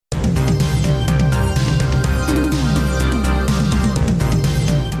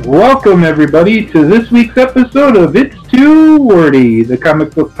Welcome, everybody, to this week's episode of It's Too Wordy, the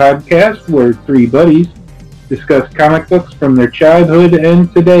comic book podcast where three buddies discuss comic books from their childhood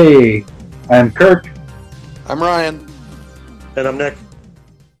and today. I'm Kirk. I'm Ryan. And I'm Nick.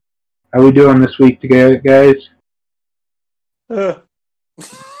 How we doing this week together, guys?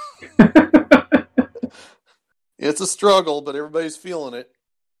 It's a struggle, but everybody's feeling it.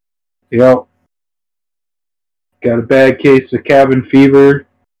 Yep. Got a bad case of cabin fever.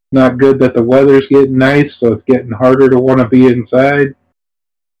 Not good that the weather's getting nice, so it's getting harder to want to be inside.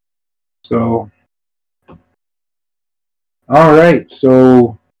 So, alright,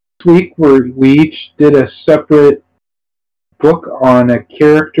 so this week we each did a separate book on a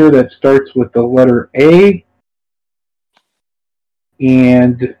character that starts with the letter A.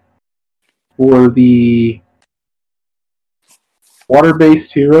 And for the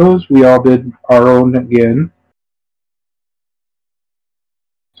water-based heroes, we all did our own again.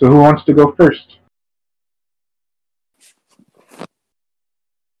 So who wants to go first?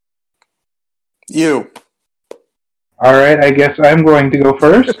 You. Alright, I guess I'm going to go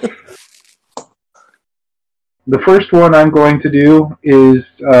first. The first one I'm going to do is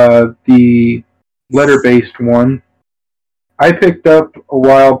the letter-based one. I picked up a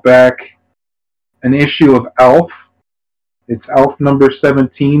while back an issue of Alf. It's Alf number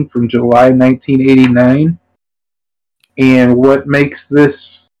 17 from July 1989. And what makes this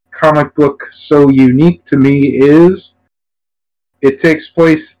comic book so unique to me is it takes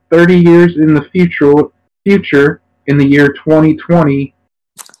place 30 years in the future in the year 2020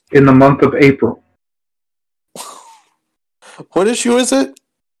 in the month of April. What issue is it?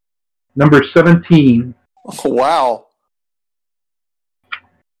 Number 17. Oh, wow.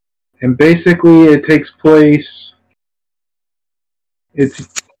 And basically it takes place, it's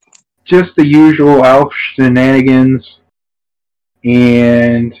just the usual Alf shenanigans,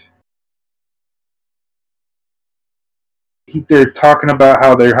 and they're talking about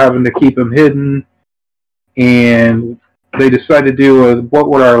how they're having to keep him hidden, and they decide to do what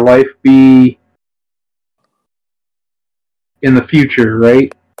would our life be in the future,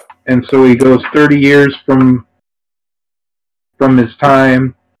 right? And so he goes 30 years from his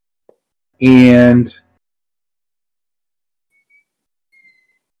time, and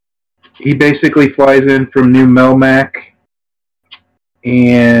he basically flies in from New Melmac,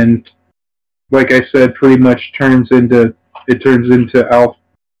 and like I said, pretty much turns into Alf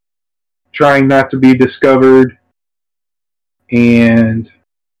trying not to be discovered, and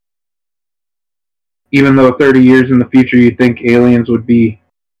even though 30 years in the future you'd think aliens would be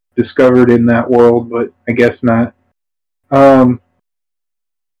discovered in that world, but I guess not.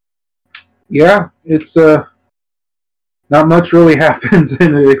 Yeah, it's not much really happens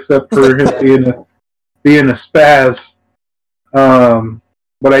in it except for him being a spaz.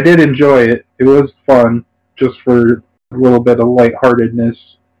 But I did enjoy it. It was fun, just for a little bit of lightheartedness.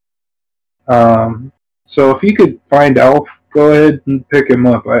 So if you could find Alf, go ahead and pick him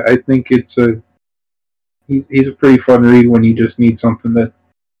up. I think he's a pretty fun read when you just need something that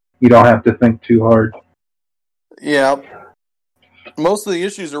you don't have to think too hard. Yeah. Most of the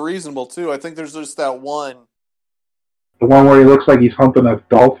issues are reasonable, too. I think there's just that one. The one where he looks like he's humping a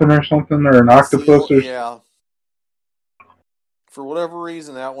dolphin or something, or an octopus or yeah. For whatever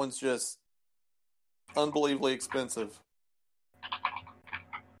reason, that one's just unbelievably expensive.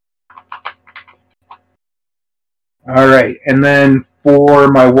 Alright, and then for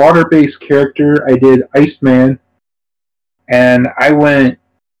my water-based character, I did Iceman, and I went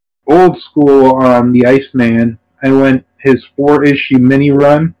old school on the Iceman. I went his 4-issue mini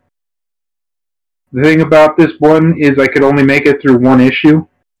run. The thing about this one is I could only make it through one issue.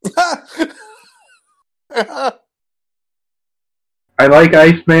 I like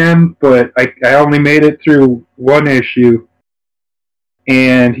Iceman, but I only made it through one issue.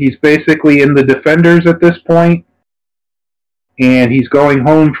 And he's basically in the Defenders at this point. And he's going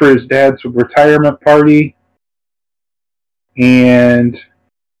home for his dad's retirement party. And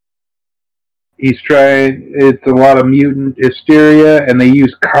it's a lot of mutant hysteria, and they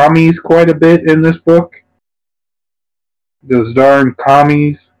use commies quite a bit in this book. Those darn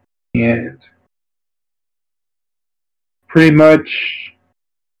commies. And pretty much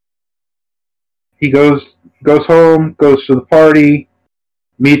he goes home, goes to the party,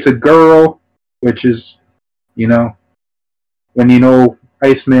 meets a girl, which is, when you know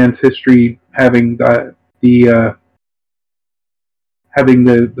Iceman's history, having the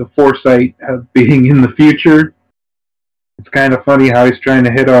foresight of being in the future. It's kind of funny how he's trying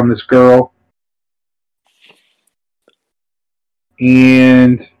to hit on this girl.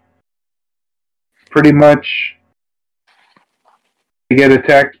 And pretty much they get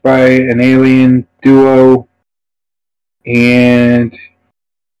attacked by an alien duo, and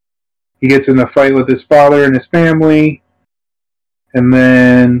he gets in a fight with his father and his family, and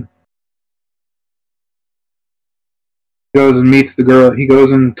then goes and meets the girl. He goes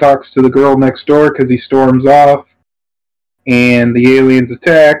and talks to the girl next door because he storms off, and the aliens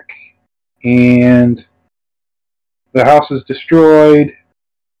attack, and the house is destroyed,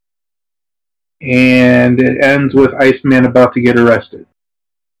 and it ends with Iceman about to get arrested.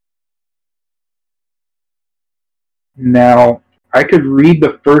 Now, I could read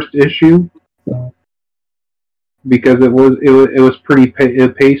the first issue because it was pretty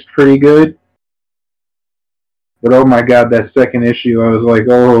it paced pretty good. But oh my god, that second issue, I was like,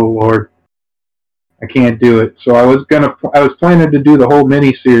 oh lord, I can't do it. So I was planning to do the whole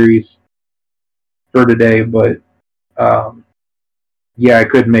miniseries for today, but yeah, I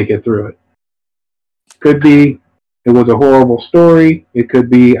couldn't make it through it. Could be it was a horrible story. It could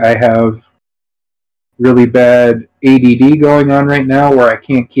be I have really bad ADD going on right now where I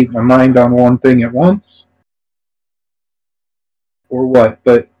can't keep my mind on one thing at once. Or what.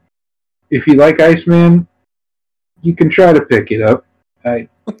 But if you like Iceman, you can try to pick it up. I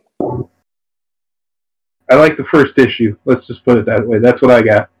like the first issue. Let's just put it that way. That's what I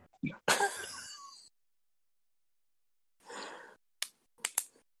got.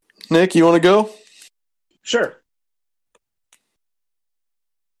 Nick, you want to go? Sure.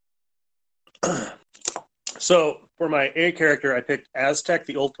 So, for my A character, I picked Aztec,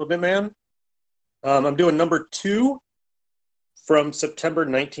 the Ultimate Man. I'm doing number 2 from September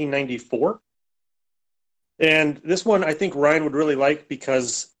 1994. And this one I think Ryan would really like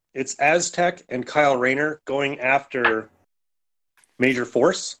because it's Aztec and Kyle Rayner going after Major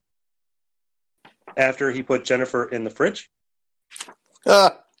Force after he put Jennifer in the fridge.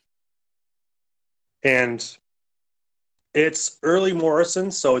 And it's early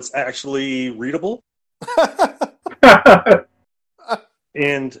Morrison, so it's actually readable.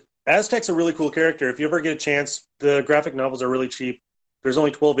 And Aztec's a really cool character. If you ever get a chance, the graphic novels are really cheap. There's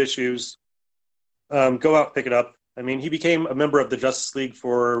only 12 issues. Go out and pick it up. I mean, he became a member of the Justice League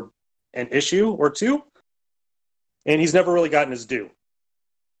for an issue or two, and he's never really gotten his due.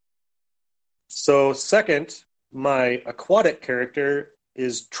 So second, my aquatic character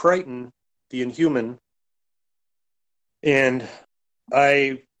is Triton, the Inhuman. And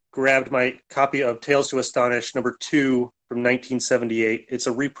I grabbed my copy of Tales to Astonish number 2 from 1978. It's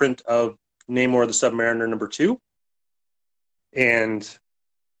a reprint of Namor the Submariner number 2. And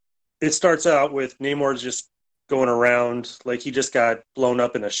it starts out with Namor's just going around like he just got blown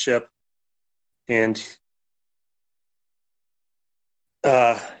up in a ship. And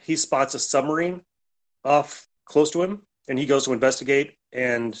he spots a submarine off close to him, and he goes to investigate.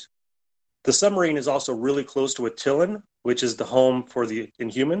 And the submarine is also really close to Attilan, which is the home for the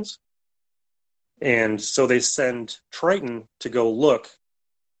Inhumans. And so they send Triton to go look.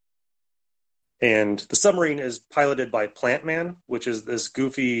 And the submarine is piloted by Plant Man, which is this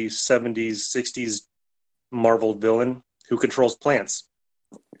goofy 70s, 60s Marvel villain who controls plants.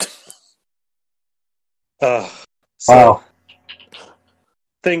 Wow.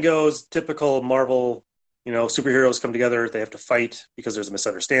 Thing goes, typical Marvel, superheroes come together, they have to fight because there's a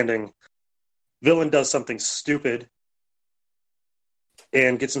misunderstanding. Villain does something stupid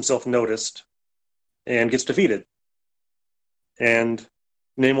and gets himself noticed and gets defeated. And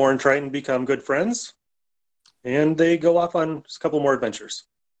Namor and Triton become good friends, and they go off on a couple more adventures.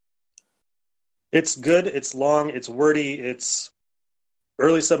 It's good, it's long, it's wordy, it's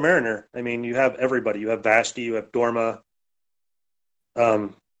early Submariner. I mean, you have everybody. You have Vashti, you have Dorma.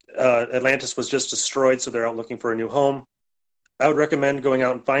 Atlantis was just destroyed, so they're out looking for a new home. I would recommend going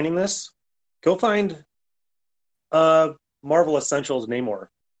out and finding this. Go find Marvel Essentials Namor.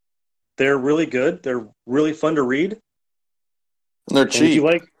 They're really good. They're really fun to read. And they're cheap.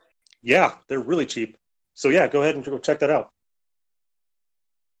 Yeah, they're really cheap. So yeah, go ahead and go check that out.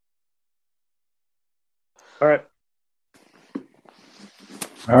 All right.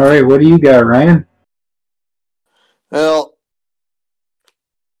 All right, what do you got, Ryan? Well,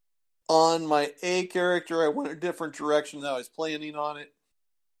 on my A character, I went a different direction than I was planning on it.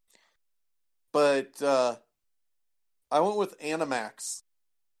 But I went with Animax.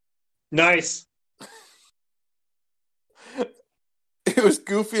 Nice. It was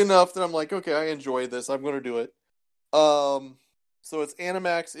goofy enough that I'm like, okay, I enjoy this. I'm going to do it. So it's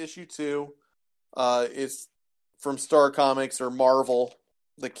Animax issue 2. It's from Star Comics or Marvel,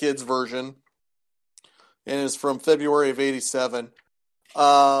 the kids version. And it's from February of 87.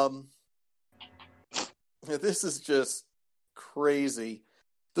 This is just crazy.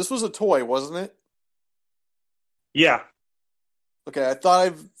 This was a toy, wasn't it? Yeah. Okay, I thought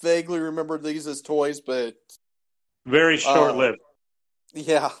I vaguely remembered these as toys, but Very short-lived.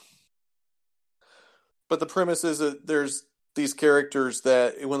 yeah. But the premise is that there's these characters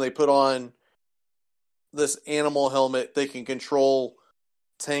that when they put on this animal helmet, they can control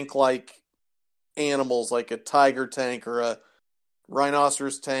tank-like animals, like a tiger tank or a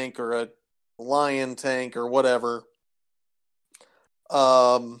rhinoceros tank or a lion tank or whatever.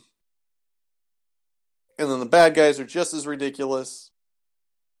 And then the bad guys are just as ridiculous.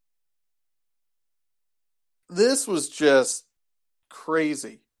 This was just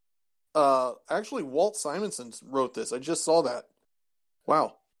crazy. Actually, Walt Simonson wrote this. I just saw that.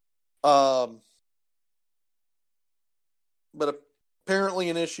 Wow. But apparently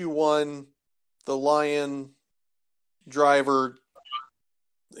in issue 1, the lion driver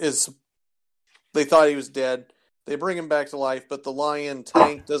they thought he was dead. They bring him back to life, but the lion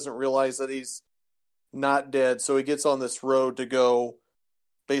tank doesn't realize that he's not dead, so he gets on this road to go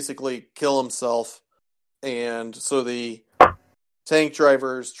basically kill himself. And so the tank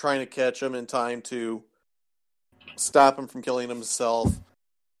driver is trying to catch him in time to stop him from killing himself.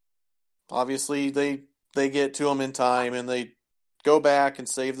 Obviously, they get to him in time, and they go back and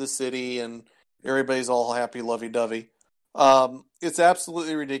save the city, and everybody's all happy, lovey-dovey. It's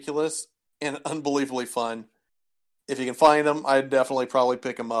absolutely ridiculous and unbelievably fun. If you can find them, I'd definitely probably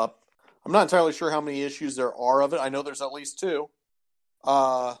pick them up. I'm not entirely sure how many issues there are of it. I know there's at least 2.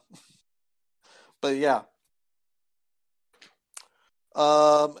 But yeah.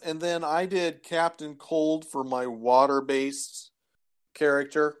 And then I did Captain Cold for my water-based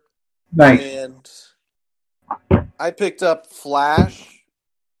character. Nice. And I picked up Flash,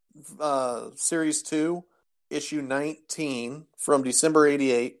 Series 2, issue 19 from December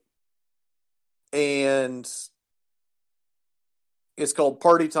 88. And it's called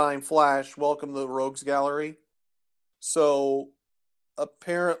Party Time Flash, Welcome to the Rogues Gallery. So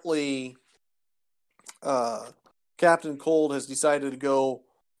apparently Captain Cold has decided to go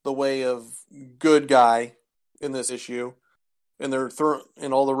the way of good guy in this issue. And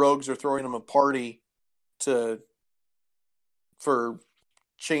and all the rogues are throwing him a party for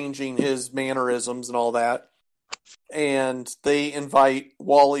changing his mannerisms and all that. And they invite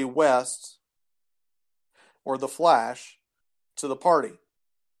Wally West, or the Flash, to the party.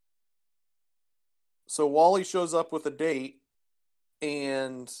 So Wally shows up with a date,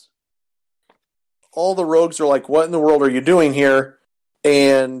 and all the rogues are like, what in the world are you doing here?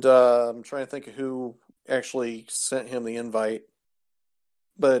 And I'm trying to think of who actually sent him the invite.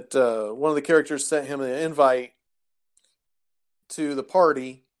 But one of the characters sent him an invite to the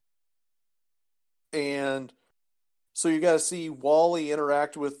party. And so you got to see Wally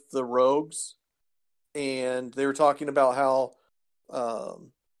interact with the rogues. And they were talking about how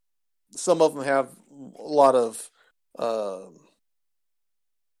some of them have a lot of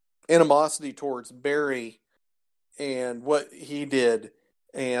animosity towards Barry and what he did,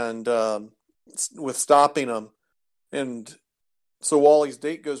 and with stopping him. And so Wally's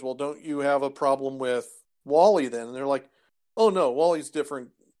date goes, well, don't you have a problem with Wally then? And they're like, oh no, Wally's a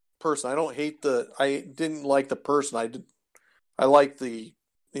different person. I didn't like the person. I like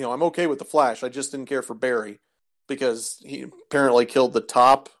I'm okay with the Flash. I just didn't care for Barry because he apparently killed the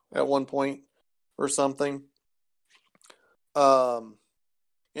Top at one point or something. And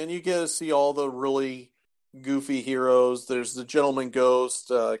you get to see all the really goofy heroes. There's the Gentleman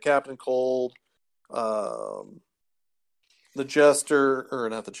Ghost, Captain Cold, the Jester, or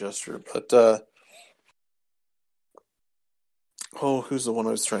not the Jester, but who's the one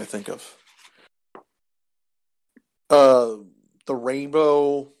I was trying to think of? The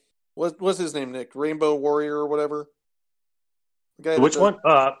Rainbow. What's his name, Nick? Rainbow Warrior or whatever. The guy Which one?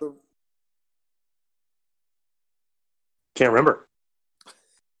 Can't remember.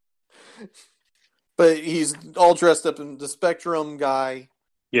 But he's all dressed up in the Spectrum guy.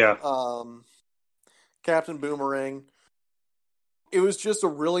 Yeah. Captain Boomerang. It was just a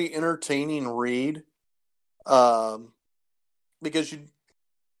really entertaining read. Because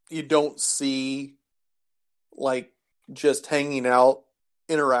you don't see like just hanging out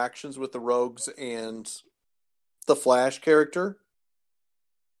interactions with the rogues and the Flash character.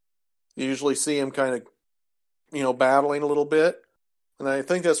 You usually see him kind of, battling a little bit. And I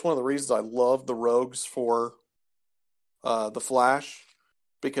think that's one of the reasons I love the rogues for the Flash,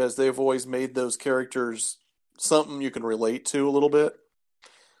 because they've always made those characters something you can relate to a little bit.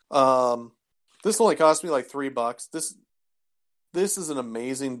 This only cost me like $3. This is an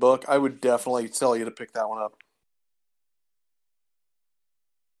amazing book. I would definitely tell you to pick that one up.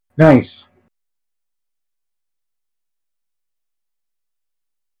 Nice.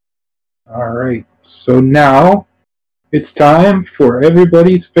 All right. So now It's time for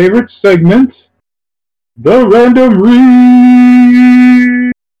everybody's favorite segment, the Random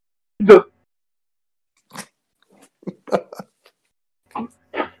Read!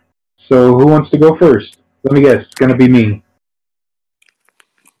 So, who wants to go first? Let me guess, it's going to be me.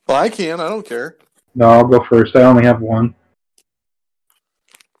 Well, I can. I don't care. No, I'll go first. I only have one.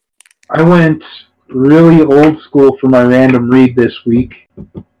 I went really old school for my random read this week.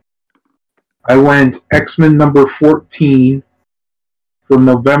 I went X-Men number 14 from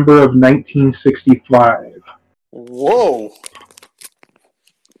November of 1965. Whoa.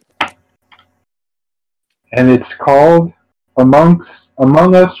 And it's called Among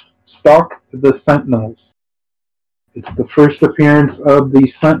Us Stalk the Sentinels. It's the first appearance of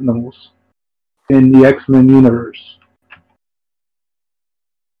the Sentinels in the X-Men universe.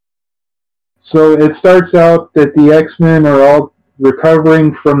 So it starts out that the X-Men are all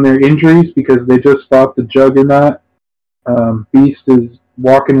recovering from their injuries because they just fought the Juggernaut. Beast is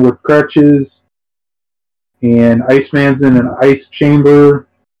walking with crutches, and Iceman's in an ice chamber.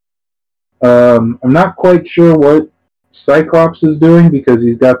 I'm not quite sure what Cyclops is doing because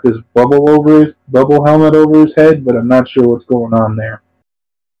he's got this bubble helmet over his head, but I'm not sure what's going on there.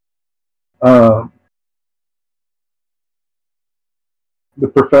 The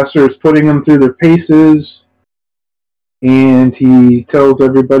professor is putting them through their paces, and he tells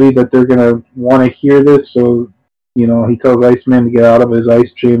everybody that they're going to want to hear this, so, he tells Iceman to get out of his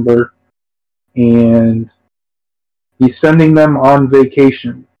ice chamber, and he's sending them on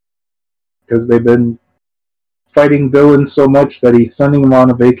vacation, because they've been fighting villains so much that he's sending them on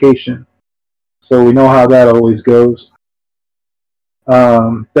a vacation. So we know how that always goes.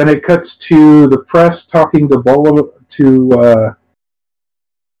 Then it cuts to the press talking to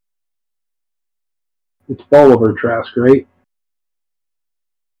it's Bolivar Trask, right?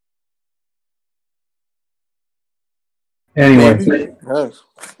 Anyway,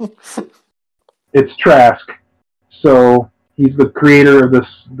 it's Trask. So he's the creator of the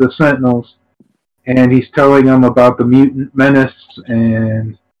Sentinels, and he's telling them about the mutant menace,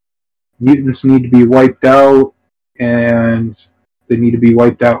 and mutants need to be wiped out, and they need to be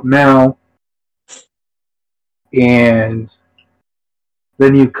wiped out now. And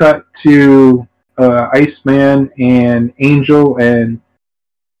then you cut to Iceman and Angel, and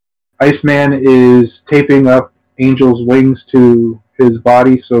Iceman is taping up Angel's wings to his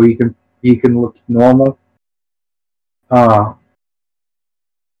body so he can look normal. Then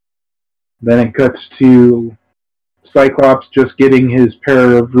it cuts to Cyclops just getting his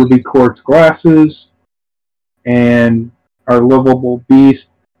pair of ruby quartz glasses, and our lovable Beast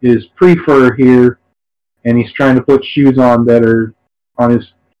is Pre-Fur here, and he's trying to put shoes on that are on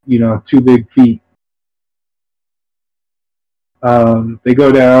his, two big feet. They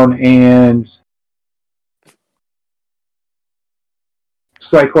go down, and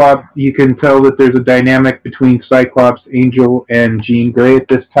Cyclops, you can tell that there's a dynamic between Cyclops, Angel, and Jean Grey at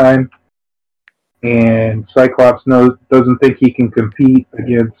this time. And Cyclops doesn't think he can compete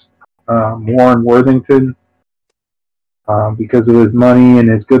against Warren Worthington because of his money and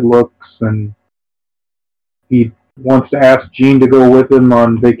his good looks, and he wants to ask Jean to go with him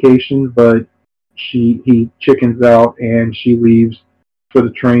on vacation, but he chickens out, and she leaves for the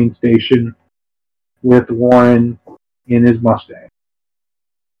train station with Warren in his Mustang.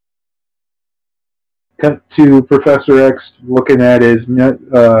 Cut to Professor X looking at his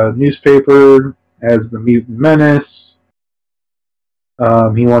newspaper as the mutant menace.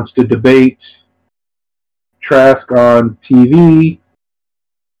 He wants to debate Trask on TV.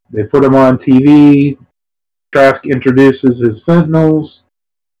 They put him on TV. Trask introduces his Sentinels.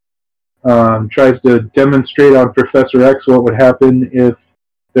 Tries to demonstrate on Professor X what would happen if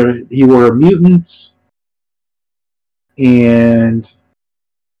he were a mutant. And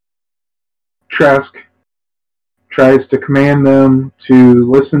Trask tries to command them to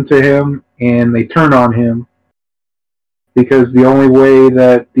listen to him, and they turn on him because the only way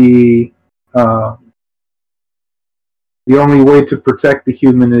to protect the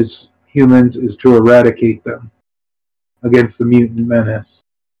humans is to eradicate them against the mutant menace.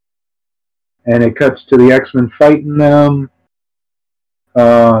 And it cuts to the X-Men fighting them.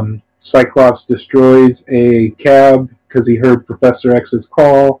 Cyclops destroys a cab because he heard Professor X's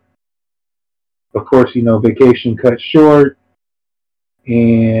call. Of course, vacation cut short,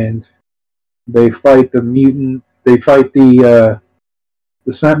 and they fight the mutant. They fight the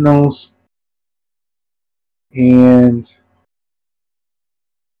Sentinels, and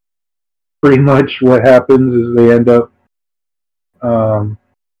pretty much what happens is they end up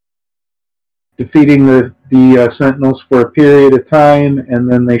defeating the Sentinels for a period of time, and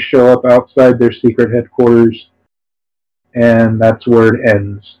then they show up outside their secret headquarters and that's where it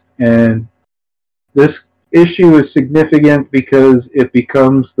ends. And this issue is significant because it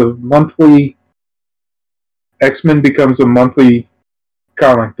becomes the monthly X-Men becomes a monthly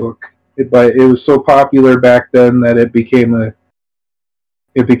comic book. But it was so popular back then that it became a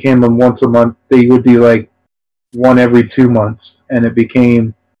once a month. They would do like one every 2 months, and it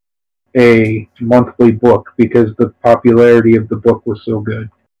became a monthly book because the popularity of the book was so good.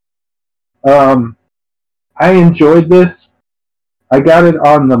 I enjoyed this. I got it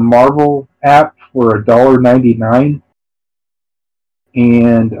on the Marvel app for $1.99,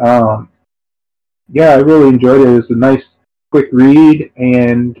 and yeah, I really enjoyed it. It was a nice, quick read,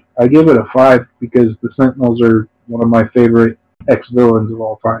 and I give it a 5 because the Sentinels are one of my favorite X-villains of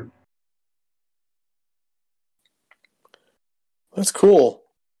all time. That's cool.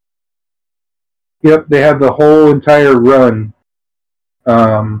 Yep, they have the whole entire run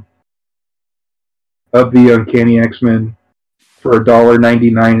of the Uncanny X-Men for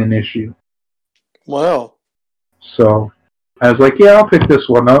 $1.99 an issue. Wow. So I was like, yeah, I'll pick this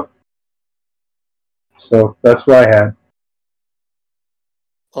one up. So that's what I had.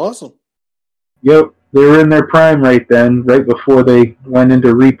 Awesome. Yep, they were in their prime right then, right before they went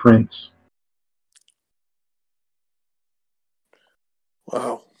into reprints.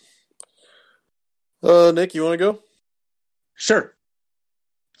 Wow. Nick, you want to go? Sure.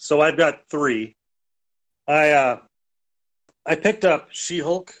 So I've got 3. I picked up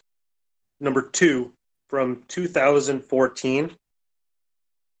She-Hulk number 2 from 2014.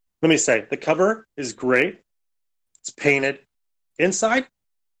 Let me say, the cover is great. It's painted. Inside,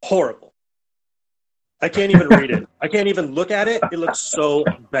 horrible. I can't even read it. I can't even look at it. It looks so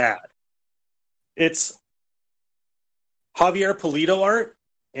bad. It's Javier Pulido art,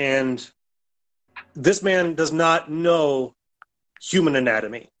 and this man does not know human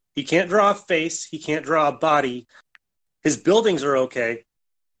anatomy. He can't draw a face. He can't draw a body. His buildings are okay,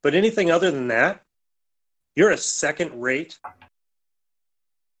 but anything other than that, you're a second-rate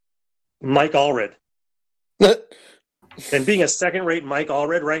Mike Allred. And being a second-rate Mike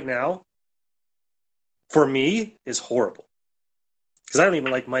Allred right now, for me, is horrible. Because I don't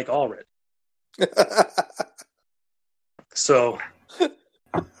even like Mike Allred. So...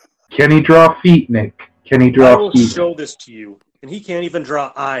 Can he draw feet, Nick? Can he draw feet? I will show this to you. And he can't even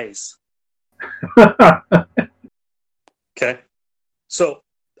draw eyes. Okay? So,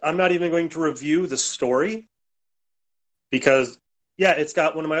 I'm not even going to review the story. Because, yeah, it's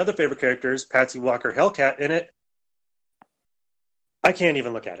got one of my other favorite characters, Patsy Walker Hellcat, in it. I can't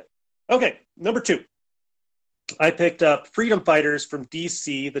even look at it. Okay, number 2. I picked up Freedom Fighters from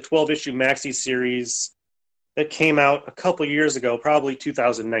DC, the 12-issue maxi series that came out a couple years ago, probably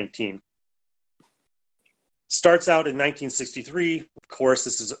 2019. Starts out in 1963. Of course,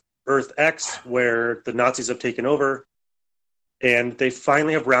 this is Earth X, where the Nazis have taken over, and they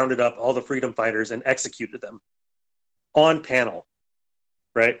finally have rounded up all the freedom fighters and executed them on panel,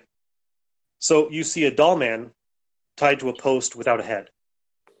 right? So you see a doll man tied to a post without a head.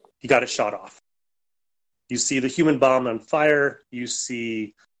 He got it shot off. You see the human bomb on fire. You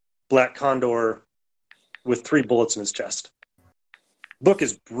see Black Condor with 3 bullets in his chest. Book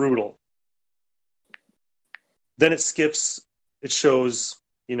is brutal. Then it skips, it shows,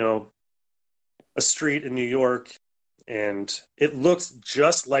 a street in New York, and it looks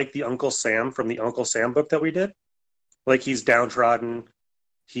just like the Uncle Sam from the Uncle Sam book that we did. Like he's downtrodden,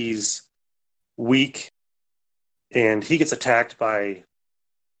 he's weak, and he gets attacked by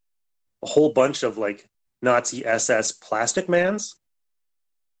a whole bunch of Nazi SS plastic mans.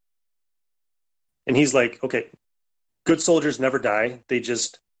 And he's like, okay, good soldiers never die. They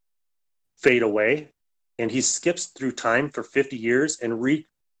just fade away. And he skips through time for 50 years and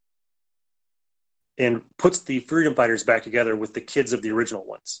puts the freedom fighters back together with the kids of the original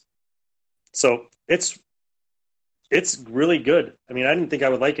ones. So it's really good. I mean, I didn't think I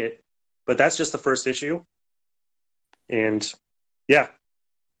would like it, but that's just the first issue. And yeah,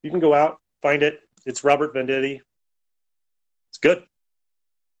 you can go out, find it. It's Robert Venditti. It's good.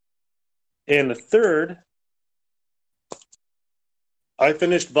 And the third, I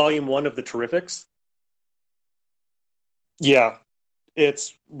finished volume 1 of The Terrifics. Yeah,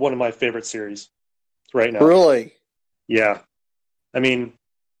 it's one of my favorite series right now. Really? Yeah. I mean,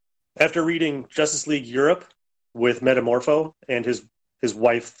 after reading Justice League Europe with Metamorpho and his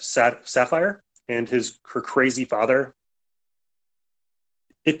wife Sapphire and her crazy father,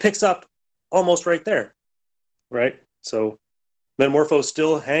 it picks up almost right there, right? So Metamorpho's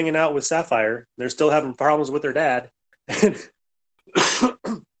still hanging out with Sapphire. They're still having problems with their dad. It's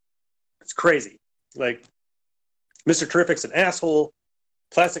crazy. Mr. Terrific's an asshole.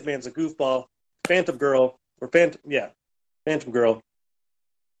 Plastic Man's a goofball. Phantom Girl, or Phantom, yeah. Phantom Girl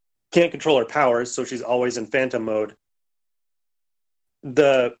can't control her powers, so she's always in Phantom mode.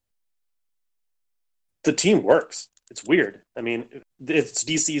 The team works. It's weird. I mean, it's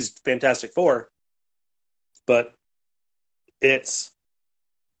DC's Fantastic Four, but it's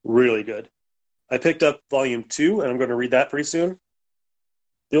really good. I picked up volume 2, and I'm going to read that pretty soon.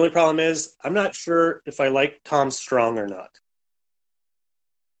 The only problem is I'm not sure if I like Tom Strong or not.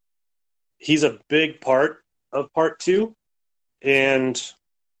 He's a big part of part 2, and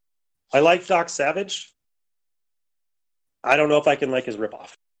I like Doc Savage. I don't know if I can like his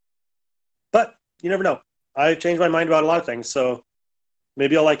ripoff. But you never know. I changed my mind about a lot of things, so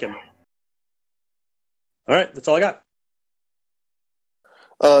maybe I'll like him. All right, that's all I got.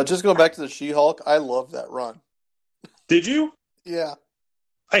 Just going back to the She-Hulk, I love that run. Did you? Yeah.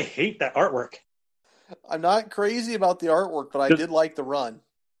 I hate that artwork. I'm not crazy about the artwork, but I did like the run.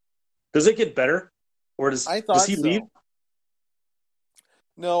 Does it get better? Or does he leave?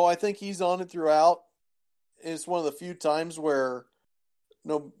 No, I think he's on it throughout. It's one of the few times where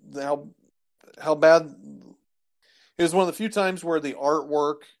how bad it was one of the few times where the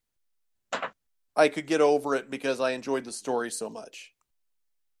artwork I could get over it because I enjoyed the story so much.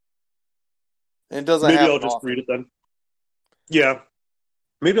 And it doesn't happen Maybe I'll just read it then. Yeah.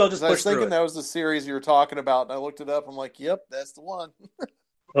 Maybe I'll just push through it. I was thinking that was the series you were talking about, and I looked it up. I'm like, yep, that's the one.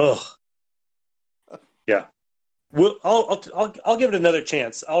 Ugh. Yeah. Well, I'll give it another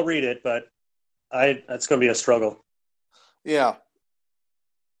chance. I'll read it, but that's going to be a struggle. Yeah.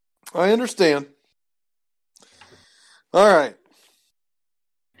 I understand. All right.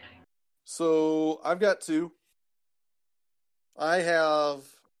 So I've got 2. I have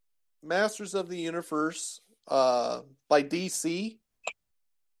Masters of the Universe by DC.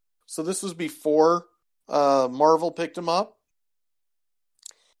 So this was before Marvel picked them up.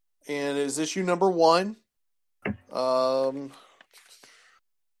 And it is issue number 1 from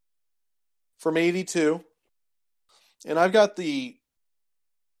 82. And I've got the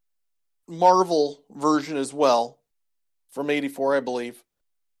Marvel version as well from 84, I believe.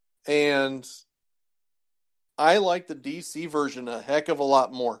 And I like the DC version a heck of a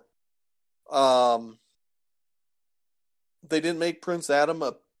lot more. They didn't make Prince Adam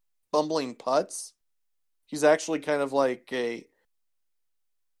a bumbling putz. He's actually kind of like a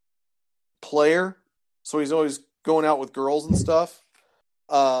player, so he's always going out with girls and stuff.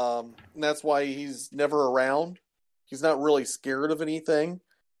 And that's why he's never around. He's not really scared of anything.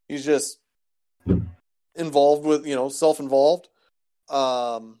 He's just involved with, self-involved.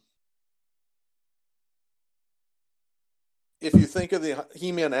 If you think of the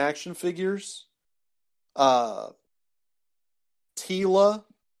He-Man action figures, Teela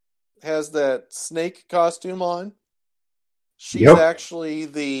has that snake costume on. She's actually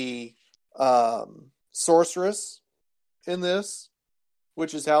the sorceress in this,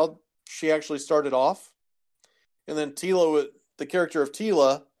 which is how she actually started off. And then Teela, the character of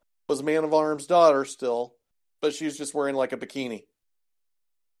Teela, was Man of Arm's daughter still, but she was just wearing like a bikini.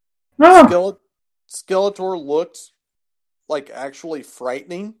 Oh. Skeletor looked like actually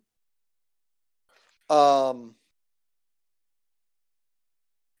frightening.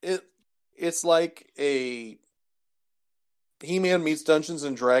 It's like a He-Man meets Dungeons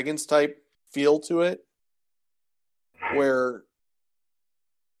and Dragons type feel to it, where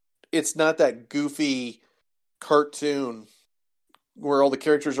it's not that goofy cartoon where all the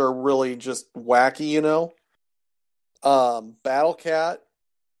characters are really just wacky, Battle Cat,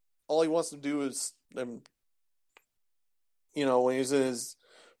 all he wants to do is, when he's in his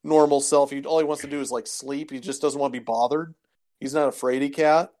normal self, all he wants to do is like sleep. He just doesn't want to be bothered. He's not a fraidy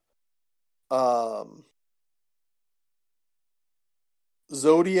cat.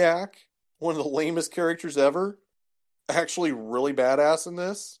 Zodiac, one of the lamest characters ever, actually really badass in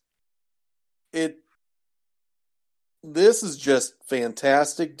this. This is just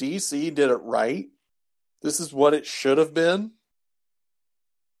fantastic. DC did it right. This is what it should have been.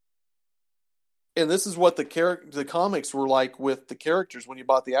 And this is what the comics were like with the characters when you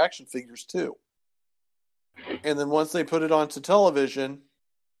bought the action figures too. And then once they put it onto television,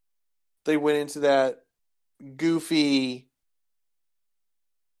 they went into that goofy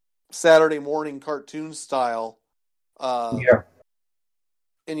Saturday morning cartoon style. And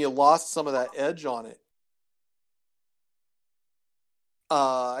you lost some of that edge on it.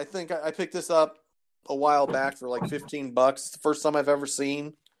 I think I picked this up a while back for like $15. It's the first time I've ever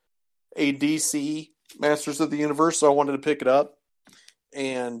seen a DC Masters of the Universe, so I wanted to pick it up.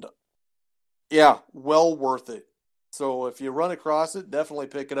 And yeah, well worth it. So if you run across it, definitely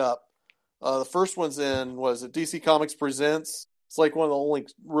pick it up. The first one's in, DC Comics Presents. It's like one of the only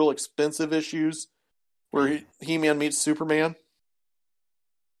real expensive issues where He-Man meets Superman.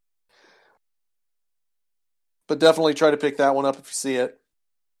 But definitely try to pick that one up if you see it.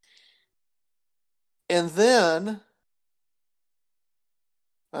 And then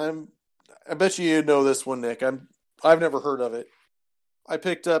I bet you know this one, Nick. I've never heard of it. I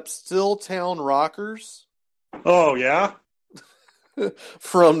picked up Stilltown Rockers. Oh, yeah?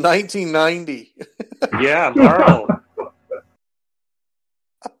 From 1990. Yeah, Marvel.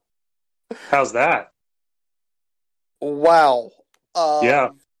 How's that? Wow. Yeah.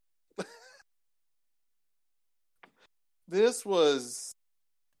 This was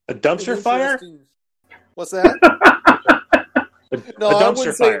A dumpster fire? What's that? No, A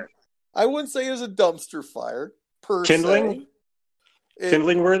dumpster fire. I wouldn't say it was a dumpster fire per Kindling? se.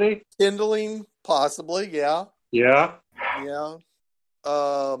 Kindling worthy? Kindling, possibly, yeah. Yeah. Yeah.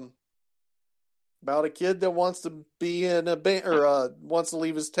 About a kid that wants to be in a band or wants to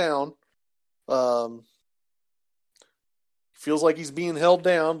leave his town. Feels like he's being held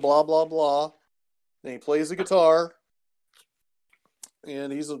down, blah blah blah. And he plays the guitar,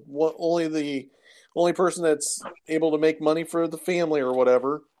 and he's the only person that's able to make money for the family or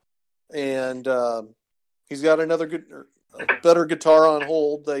whatever. And he's got better guitar on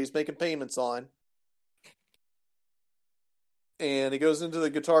hold that he's making payments on. And he goes into the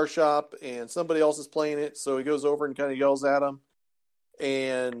guitar shop, and somebody else is playing it, so he goes over and kind of yells at him.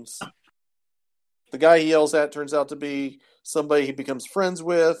 And the guy he yells at turns out to be somebody he becomes friends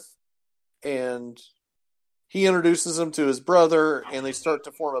with, and he introduces him to his brother, and they start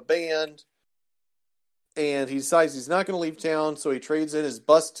to form a band. And he decides he's not going to leave town, so he trades in his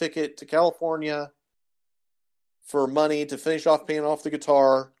bus ticket to California for money to finish off paying off the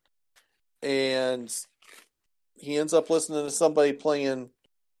guitar. And he ends up listening to somebody playing,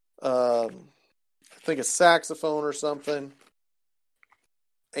 I think a saxophone or something,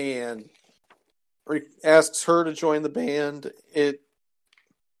 and asks her to join the band.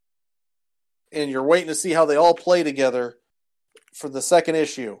 And you're waiting to see how they all play together for the second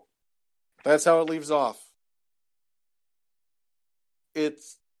issue. That's how it leaves off.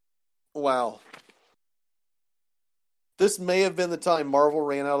 Wow. This may have been the time Marvel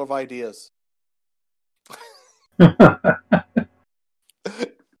ran out of ideas.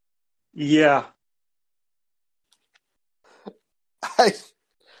 Yeah.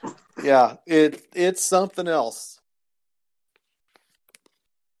 It's something else.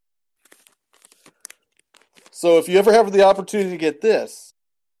 So if you ever have the opportunity to get this,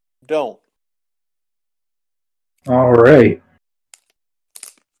 don't. All right.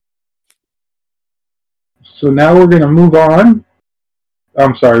 So now we're going to move on.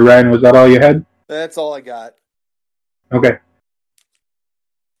 I'm sorry, Ryan, was that all you had? That's all I got. Okay.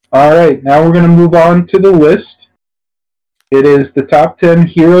 All right, now we're going to move on to the list. It is the top 10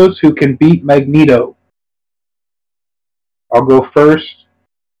 heroes who can beat Magneto. I'll go first.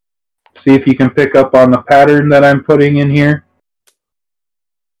 See if you can pick up on the pattern that I'm putting in here.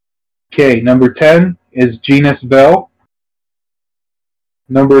 Okay, number 10 is Genus Bell.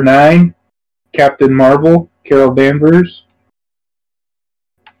 Number 9, Captain Marvel, Carol Danvers.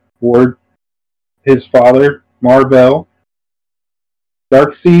 Or his father, Mar-Vell.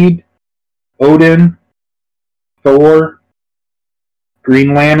 Darkseid, Odin, Thor,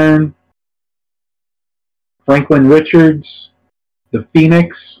 Green Lantern, Franklin Richards, the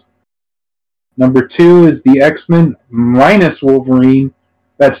Phoenix. Number 2 is the X-Men minus Wolverine.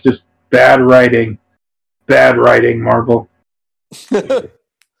 That's just bad writing. Bad writing, Marvel.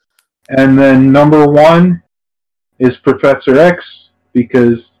 And then number 1 is Professor X,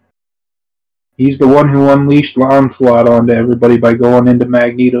 because he's the one who unleashed Onslaught onto everybody by going into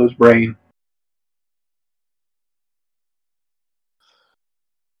Magneto's brain.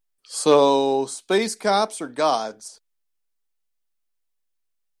 So, space cops are gods?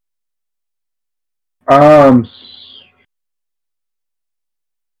 I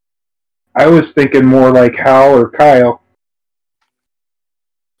was thinking more like Hal or Kyle.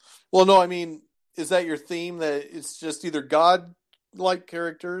 Well, no, I mean, is that your theme, that it's just either god-like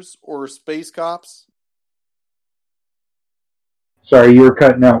characters or space cops? Sorry, you were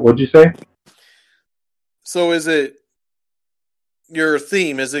cutting out. What'd you say? So is it your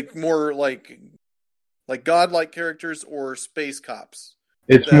theme? Is it more like god-like characters or space cops?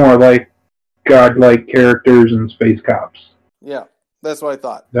 It's more like god-like characters and space cops. Yeah, that's what I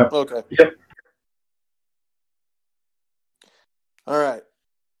thought. Yep. Okay. Yep. All right.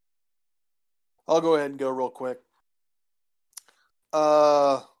 I'll go ahead and go real quick.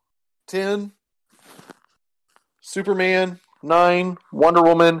 10, Superman. 9, Wonder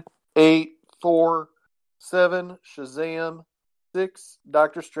Woman. 8, Thor. 7, Shazam. 6,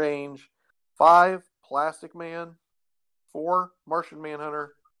 Doctor Strange. 5, Plastic Man. 4, Martian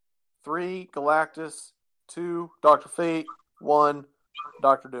Manhunter. 3, Galactus. 2, Dr. Fate. 1,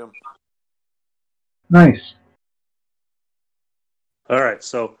 Doctor Doom. Nice. All right,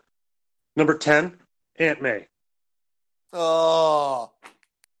 so number 10, Aunt May. Oh.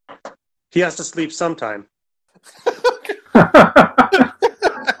 He has to sleep sometime.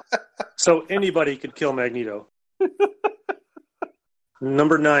 So anybody could kill Magneto.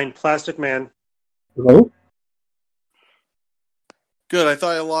 Number 9, Plastic Man. Hello? Good, I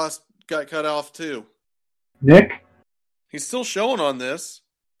thought I got cut off too. Nick? He's still showing on this.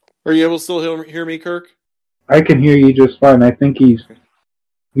 Are you able to still hear me, Kirk? I can hear you just fine. I think he's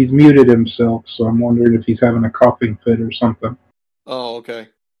muted himself, so I'm wondering if he's having a coughing fit or something. Oh, okay.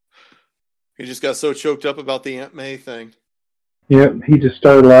 He just got so choked up about the Aunt May thing. Yep, he just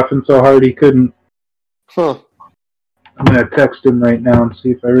started laughing so hard he couldn't. Huh. I'm going to text him right now and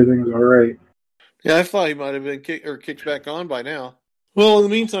see if everything's alright. Yeah, I thought he might have been kicked back on by now. Well, in the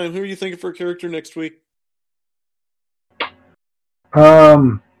meantime, who are you thinking for a character next week? I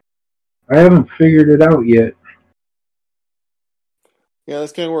haven't figured it out yet. Yeah,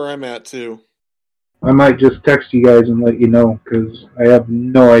 that's kind of where I'm at, too. I might just text you guys and let you know, because I have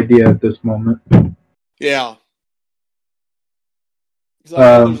no idea at this moment. Yeah. Because I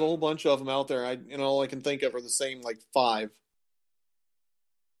know there's a whole bunch of them out there, and all I can think of are the same, 5.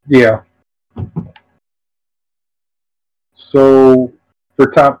 Yeah. So,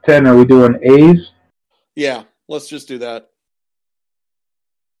 for top 10, are we doing A's? Yeah, let's just do that.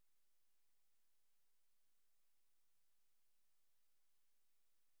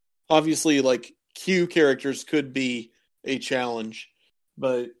 Obviously, Q characters could be a challenge,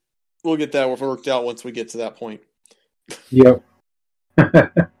 but we'll get that worked out once we get to that point. Yep.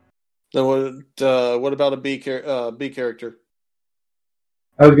 Then what about a B character?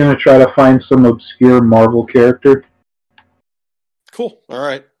 I was going to try to find some obscure Marvel character. Cool. All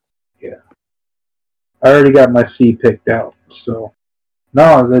right. Yeah. I already got my C picked out, so.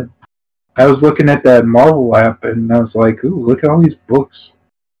 No, I was looking at that Marvel app, and I was like, ooh, look at all these books.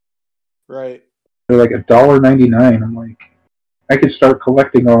 Right. They're like $1.99. I'm like, I could start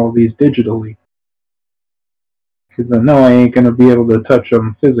collecting all of these digitally. Because I know I ain't going to be able to touch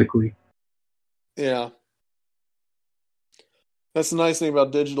them physically. Yeah. That's the nice thing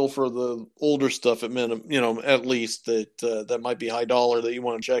about digital for the older stuff. It meant, at least that might be high dollar that you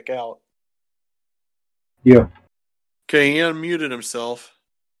want to check out. Yeah. Okay, he unmuted himself.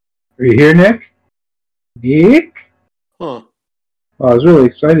 Are you here, Nick? Nick? Huh. Well, I was really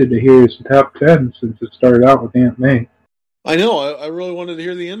excited to hear his top 10 since it started out with Aunt May. I know. I really wanted to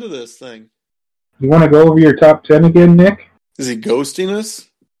hear the end of this thing. You want to go over your top 10 again, Nick? Is he ghosting us?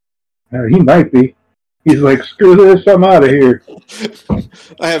 He might be. He's like, screw this, I'm out of here.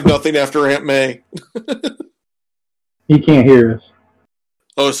 I have nothing after Aunt May. He can't hear us.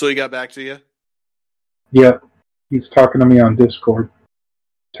 Oh, so he got back to you? Yep. He's talking to me on Discord,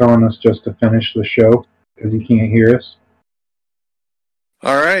 telling us just to finish the show because he can't hear us.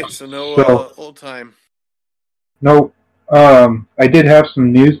 All right, so no old time. No, I did have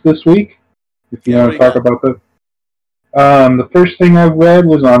some news this week, if you want to talk about that. The first thing I read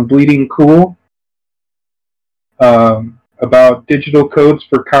was on Bleeding Cool, about digital codes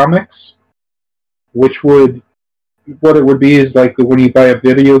for comics, what it would be is like when you buy a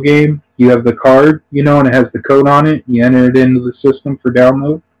video game, you have the card, and it has the code on it, you enter it into the system for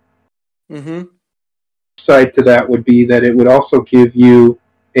download. Mm-hmm. Side to that would be that it would also give you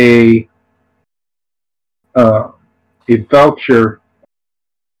a voucher.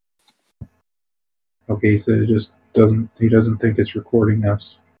 Okay, so he doesn't think it's recording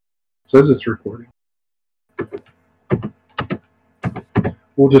us. It says it's recording.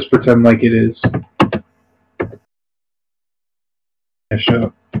 We'll just pretend like it is.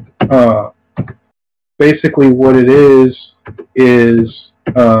 Shut up. Basically what it is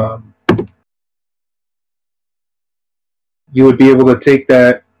you would be able to take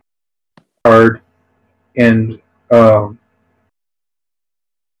that card and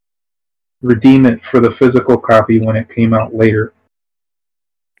redeem it for the physical copy when it came out later.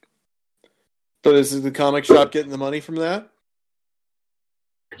 But is the comic shop getting the money from that?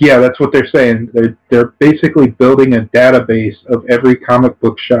 Yeah, that's what they're saying. They're basically building a database of every comic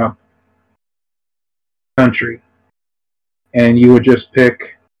book shop country. And you would just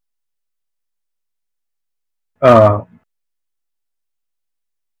pick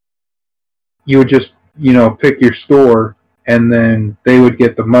pick your store, and then they would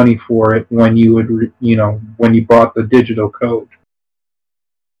get the money for it when you would when you bought the digital code.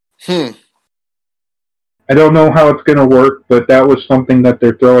 I I don't know how it's going to work, but that was something that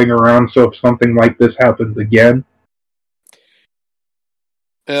they're throwing around, so if something like this happens again.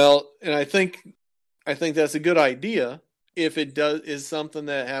 Well, and I think that's a good idea if it is something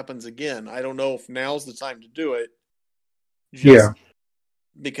that happens again. I don't know if now's the time to do it. Yeah.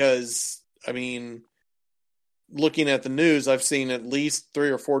 Because, I mean, looking at the news, I've seen at least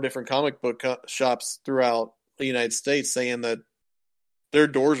 3 or 4 different comic book shops throughout the United States saying that their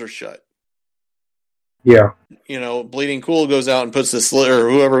doors are shut. Yeah. You know, Bleeding Cool goes out and puts this, or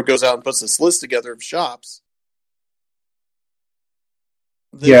whoever goes out and puts this list together of shops.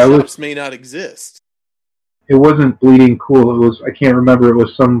 The shops may not exist. It wasn't Bleeding Cool. It was, I can't remember, it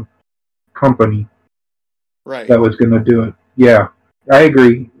was some company that was going to do it. Yeah, I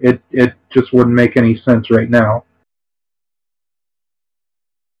agree. It just wouldn't make any sense right now.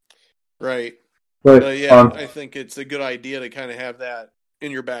 Right. But yeah, I think it's a good idea to kind of have that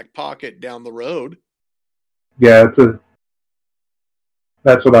in your back pocket down the road. Yeah,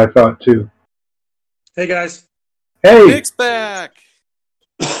 that's what I thought too. Hey guys. Hey. Nick's back.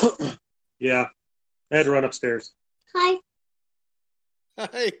 Yeah, I had to run upstairs. Hi.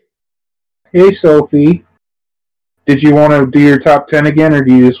 Hi. Hey, Sophie. Did you want to do your top 10 again, or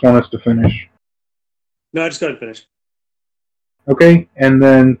do you just want us to finish? No, I just got to finish. Okay, and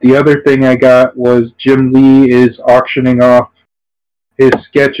then the other thing I got was Jim Lee is auctioning off his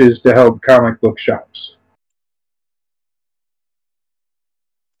sketches to help comic book shops.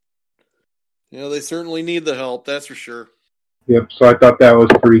 Yeah, they certainly need the help, that's for sure. Yep, so I thought that was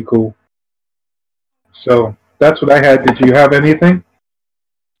pretty cool. So, that's what I had. Did you have anything?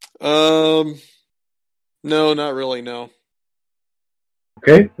 No, not really, no.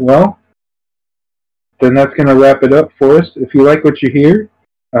 Okay, well, then that's going to wrap it up for us. If you like what you hear,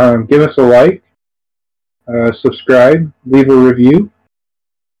 give us a like, subscribe, leave a review.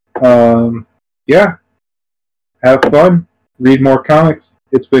 Yeah, have fun, read more comics.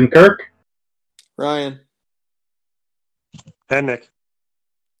 It's been Kirk. Ryan. And Nick.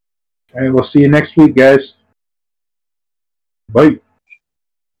 All right, we'll see you next week, guys. Bye.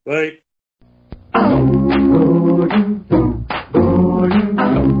 Bye.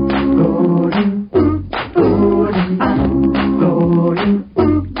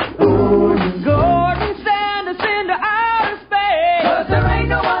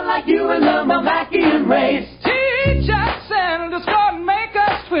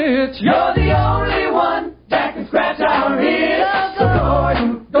 You're the only one that can scratch our heads. So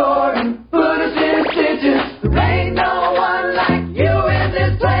Gordon, Gordon, put us in stitches. There ain't no one like you in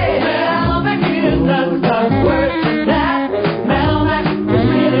this place. Melmac is the stuff worth that. Melmac is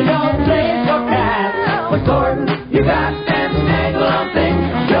really your place for cats. But Gordon, you got that snaggle on things.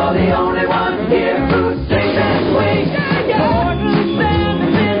 You're the only one here who sings and swings. Gordon,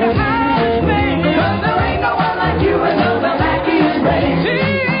 stand in the house, baby. 'Cause there ain't no one like you in the Melmacian race.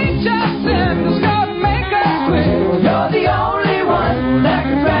 You're the only one that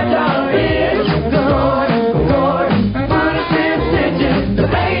can scratch our ears. Gordon, Gordon, put us in stitches.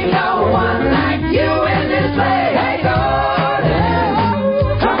 There ain't no one like you in this place. Hey,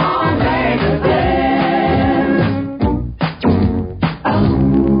 Gordon, come on, make a dance.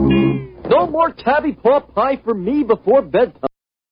 No more tabby paw pie for me before bedtime.